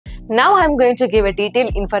Now I am going to give a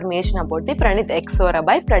detailed information about the Praneeth Ixora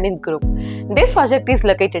by Praneeth Group. This project is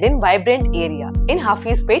located in vibrant area in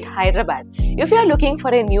Hyderabad, Hyderabad. If you are looking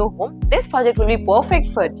for a new home, this project will be perfect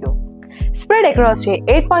for you. Spread across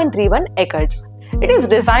 8.31 acres. It is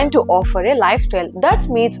designed to offer a lifestyle that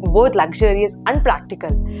meets both luxurious and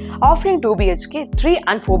practical, offering 2 BHK, 3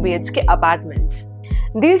 and 4 BHK apartments.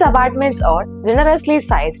 These apartments are generously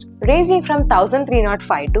sized, ranging from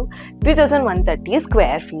 1305 to 3130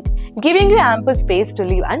 square feet, giving you ample space to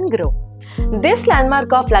live and grow. This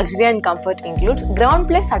landmark of luxury and comfort includes ground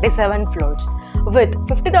plus 37 floors, with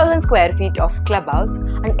 50,000 square feet of clubhouse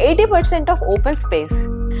and 80% of open space.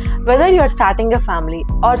 Whether you are starting a family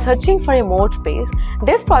or searching for a more space,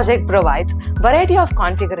 this project provides variety of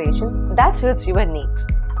configurations that suits your needs.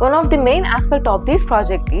 One of the main aspects of this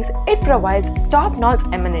project is it provides top-notch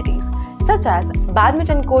amenities such as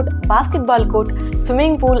badminton court, basketball court,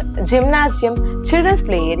 swimming pool, gymnasium, children's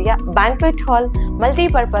play area, banquet hall,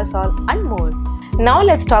 multi-purpose hall and more. Now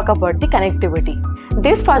let's talk about the connectivity.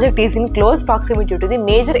 This project is in close proximity to the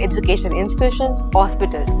major education institutions,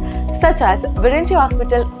 hospitals such as Virinchi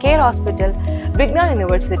Hospital, Care Hospital, Vignan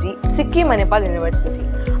University, Sikkim Manipal University,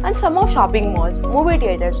 and some of shopping malls, movie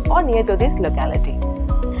theaters are near to this locality.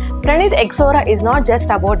 Praneeth Ixora is not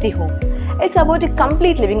just about the home, it's about a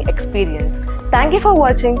complete living experience. Thank you for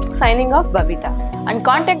watching. Signing off, Babita, and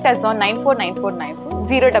contact us on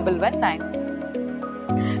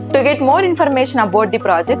 9494940119. To get more information about the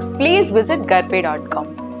projects, please visit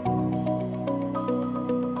Gharpe.com.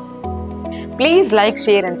 Please like,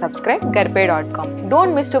 share and subscribe Gharpe.com.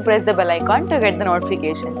 Don't miss to press the bell icon to get the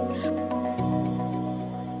notifications.